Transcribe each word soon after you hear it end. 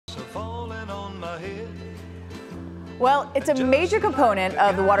Well, it's a major component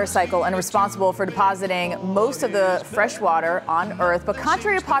of the water cycle and responsible for depositing most of the fresh water on Earth. But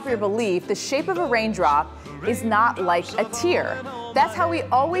contrary to popular belief, the shape of a raindrop is not like a tear. That's how we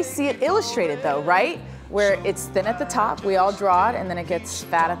always see it illustrated, though, right? Where it's thin at the top, we all draw it, and then it gets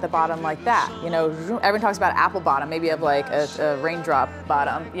fat at the bottom like that. You know, everyone talks about apple bottom, maybe you have like a raindrop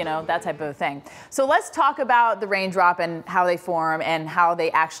bottom, you know, that type of thing. So let's talk about the raindrop and how they form and how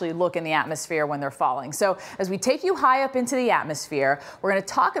they actually look in the atmosphere when they're falling. So as we take you high up into the atmosphere, we're gonna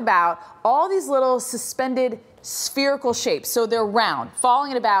talk about all these little suspended spherical shapes. So they're round,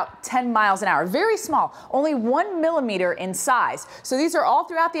 falling at about 10 miles an hour. Very small, only 1 millimeter in size. So these are all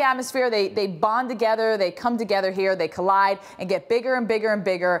throughout the atmosphere. They bond together, they come together here, they collide and get bigger and bigger and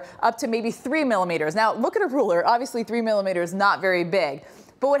bigger, up to maybe 3 millimeters. Now look at a ruler. Obviously 3 millimeters is not very big.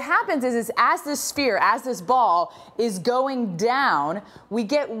 But what happens is as this sphere, as this ball is going down, we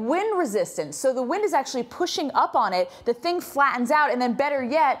get wind resistance. So the wind is actually pushing up on it. The thing flattens out, and then better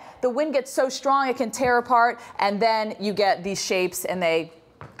yet, the wind gets so strong it can tear apart, and then you get these shapes and they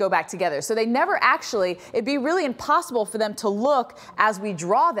go back together. So they never actually, it'd be really impossible for them to look as we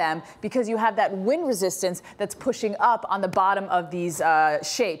draw them because you have that wind resistance that's pushing up on the bottom of these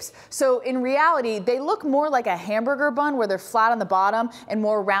shapes. So in reality, they look more like a hamburger bun where they're flat on the bottom and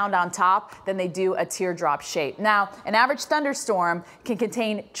more round on top than they do a teardrop shape. Now, an average thunderstorm can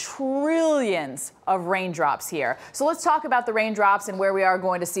contain trillions of raindrops here. So let's talk about the raindrops and where we are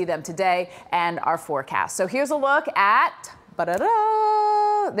going to see them today and our forecast. So here's a look at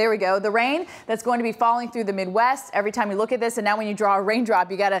there we go. The rain that's going to be falling through the Midwest every time you look at this. And now when you draw a raindrop,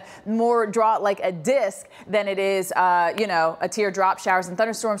 you got to more draw it like a disc than it is, you know, a teardrop. Showers and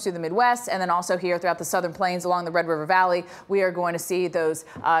thunderstorms through the Midwest. And then also here throughout the southern plains along the Red River Valley, we are going to see those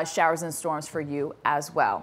showers and storms for you as well.